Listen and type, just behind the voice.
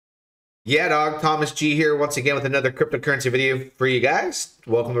Yeah, dog. Thomas G here once again with another cryptocurrency video for you guys.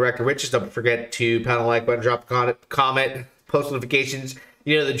 Welcome to Record Riches. Don't forget to pound the like button, drop a comment, post notifications.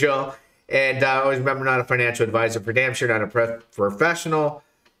 You know the drill. And always remember, not a financial advisor, for damn sure not a professional.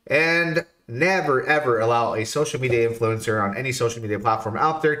 And never ever allow a social media influencer on any social media platform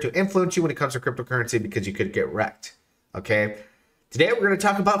out there to influence you when it comes to cryptocurrency, because you could get wrecked. Okay. Today we're going to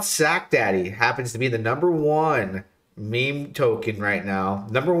talk about SAC Daddy. Happens to be the #1 meme token right now.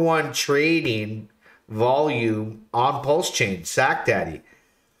 #1 trading volume on Pulsechain, SAC Daddy.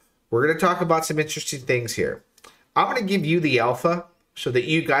 We're going to talk about some interesting things here. I'm going to give you the alpha so that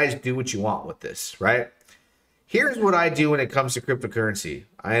you guys do what you want with this, right? Here's what I do when it comes to cryptocurrency.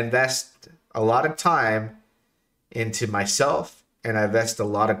 I invest a lot of time into myself, and I invest a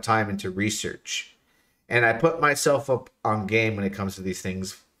lot of time into research. And I put myself up on game when it comes to these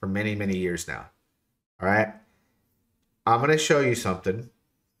things for many, many years now. All right. I'm going to show you something.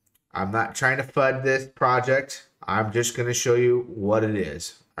 I'm not trying to FUD this project. I'm just going to show you what it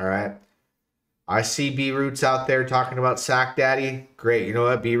is. All right. I see B-Roots out there talking about SAC Daddy. Great. You know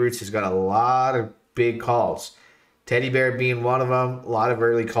what? B-Roots has got a lot of big calls. Teddy Bear being one of them. A lot of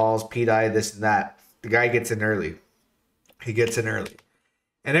early calls. P-Dye, this and that. The guy gets in early. He gets in early.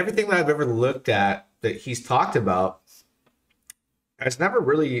 And everything that I've ever looked at that he's talked about has never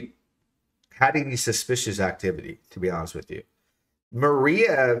really had any suspicious activity, to be honest with you.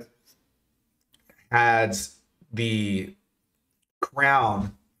 Maria has the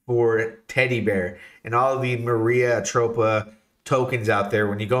crown for Teddy Bear, and all of the Maria Tropa tokens out there,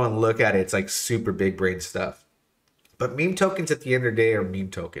 when you go and look at it, it's like super big brain stuff. But meme tokens at the end of the day are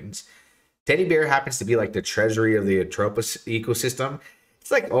meme tokens. Teddy Bear happens to be like the treasury of the Tropa ecosystem. It's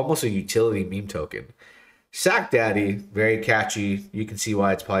like almost a utility meme token. SAC Daddy, very catchy. You can see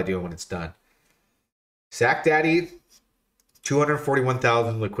why it's probably doing when it's done. SAC Daddy,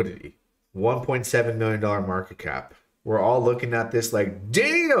 241,000 liquidity, $1.7 million market cap. We're all looking at this like,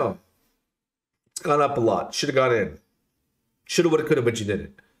 damn, it's gone up a lot. Should have gone in. Should have, would have, could have, but you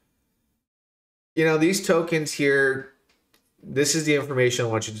didn't. You know, these tokens here, this is the information I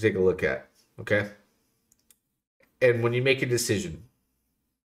want you to take a look at, okay? And when you make a decision,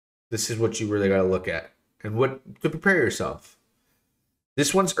 this is what you really got to look at and what to prepare yourself.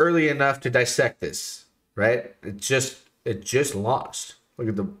 This one's early enough to dissect this, right? It just launched. Look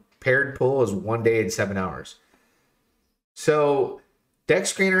at the paired pull is 1 day and 7 hours. So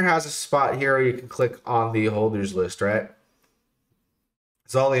Dex Screener has a spot here where you can click on the holders list, right?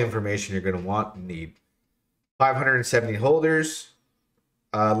 It's all the information you're going to want and need. 570 holders.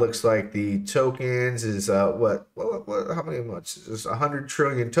 Looks like the tokens is what how many much? It's 100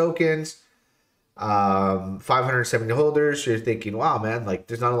 trillion tokens. 570 holders. So you're thinking, wow, man, like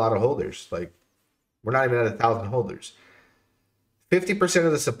there's not a lot of holders. Like we're not even at 1,000 holders. 50%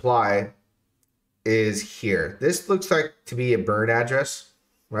 of the supply is here. This looks like to be a burn address,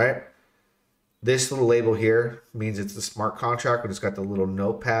 right? This little label here means it's the smart contract, but it's got the little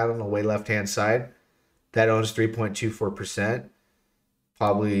notepad on the way left-hand side. That owns 3.24%.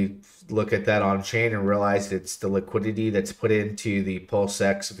 Probably look at that on chain and realize it's the liquidity that's put into the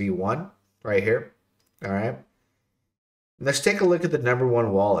Pulsex V1 right here. All right. Let's take a look at the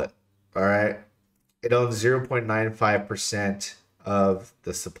 #1 wallet. All right. It owns 0.95% of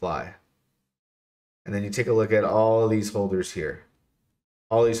the supply. And then you take a look at all these holders here.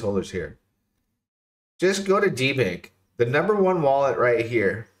 All these holders here. Just go to DBank. The #1 wallet right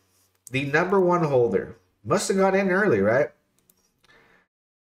here. The #1 holder. Must have got in early, right?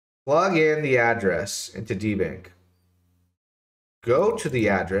 Plug in the address into DBank. Go to the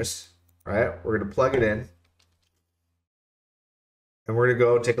address, right? We're going to plug it in. And we're going to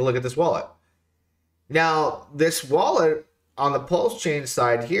go take a look at this wallet. Now, this wallet on the Pulse chain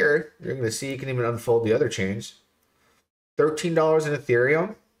side here, you're going to see you can even unfold the other chains. $13 in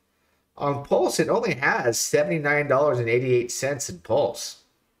Ethereum. On Pulse, it only has $79.88 in Pulse.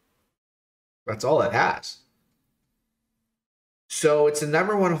 That's all it has. So it's a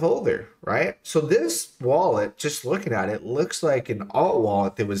 #1 holder, right? So this wallet, just looking at it, looks like an alt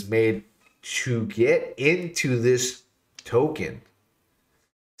wallet that was made to get into this token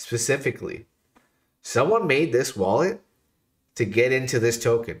specifically. Someone made this wallet to get into this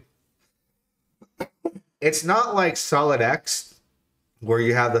token. It's not like SolidX, where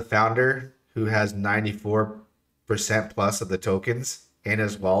you have the founder who has 94% plus of the tokens in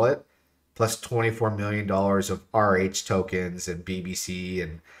his wallet, plus $24 million of RH tokens and BBC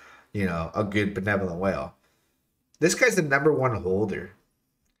and, you know, a good benevolent whale. This guy's the #1 holder.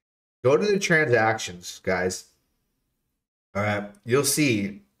 Go to the transactions, guys. All right. You'll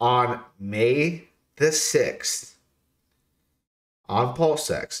see on May the 6th, on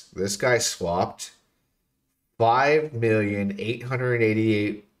Pulsechain, this guy swapped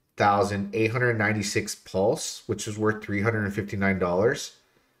 5,888,896 Pulse, which is worth $359.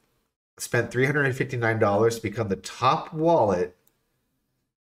 Spent $359 to become the top wallet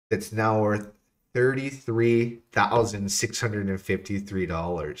that's now worth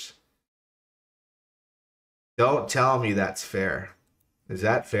 $33,653. Don't tell me that's fair. Is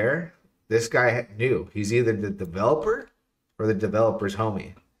that fair? This guy knew. He's either the developer or the developer's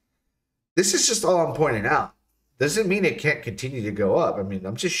homie. This is just all I'm pointing out. Doesn't mean it can't continue to go up. I mean,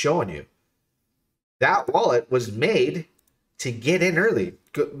 I'm just showing you. That wallet was made to get in early.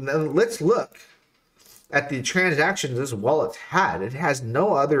 Now let's look at the transactions this wallet's had. It has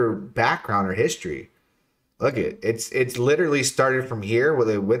no other background or history. Look at it. It's literally started from here where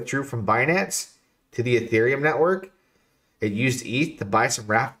they withdrew from Binance to the Ethereum network. It used ETH to buy some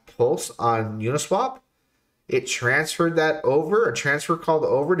wrapped Pulse on Uniswap. It transferred that over, a transfer called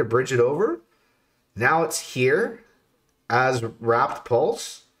over to bridge it over. Now it's here as wrapped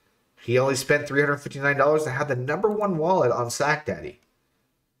Pulse. He only spent $359 to have the #1 wallet on SAC Daddy.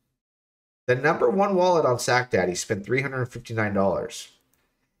 The #1 wallet on SAC Daddy spent $359.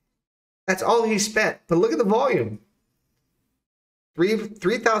 That's all he spent. But look at the volume.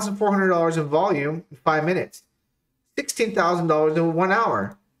 $3,400 in volume in 5 minutes. $16,000 in 1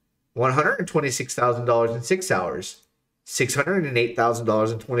 hour. $126,000 in 6 hours.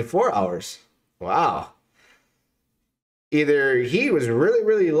 $608,000 in 24 hours. Wow. Either he was really,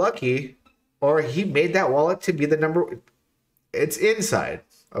 really lucky, or he made that wallet to be the number. It's inside.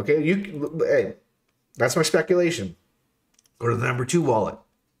 Okay, hey, that's my speculation. Go to the #2 wallet.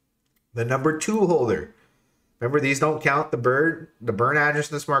 The #2 holder. Remember, these don't count. The burn address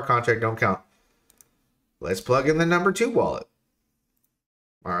and the smart contract don't count. Let's plug in the #2 wallet.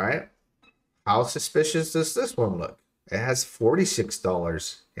 All right. How suspicious does this one look? It has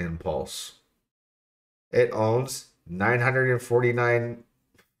 $46 in Pulse. It owns 949,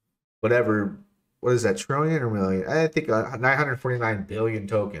 whatever. What is that, trillion or million? I think 949 billion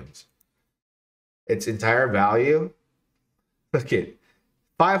tokens. Its entire value, look at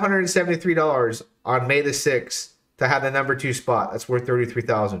 $573 on May the 6th to have the #2 spot. That's worth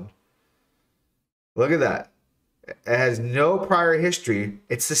 $33,000. Look at that. It has no prior history.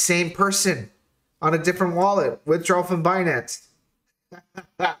 It's the same person on a different wallet. Withdrawal from Binance.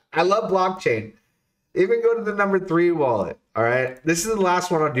 I love blockchain. Even go to the #3 wallet. All right. This is the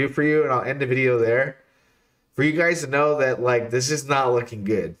last one I'll do for you, and I'll end the video there. For you guys to know that, like, this is not looking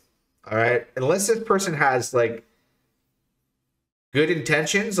good. All right. Unless this person has, like, good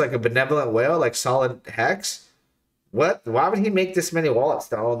intentions, like a benevolent whale, like Solid Hex. What? Why would he make this many wallets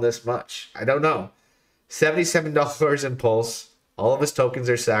to own this much? I don't know. $77 in Pulse. All of his tokens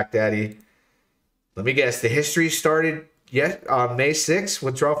are SAC Daddy. Let me guess. The history started on May 6th,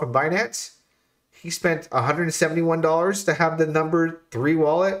 withdrawal from Binance. He spent $171 to have the #3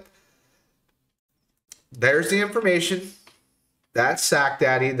 wallet. There's the information. That's SAC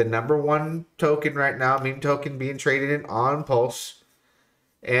Daddy, the #1 token right now, meme token being traded in on Pulse.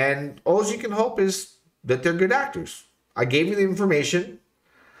 And all you can hope is that they're good actors. I gave you the information.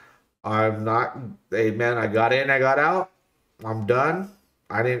 I'm not, hey man, I got in, I got out. I'm done.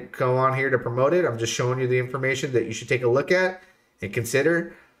 I didn't come on here to promote it. I'm just showing you the information that you should take a look at and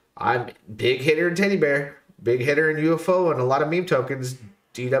consider. I'm big hitter in Teddy Bear, big hitter in UFO, and a lot of meme tokens,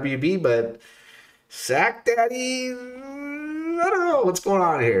 DWB, but SAC Daddy, I don't know what's going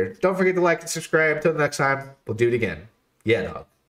on here. Don't forget to like and subscribe. Until next time, we'll do it again. Yeah, dog.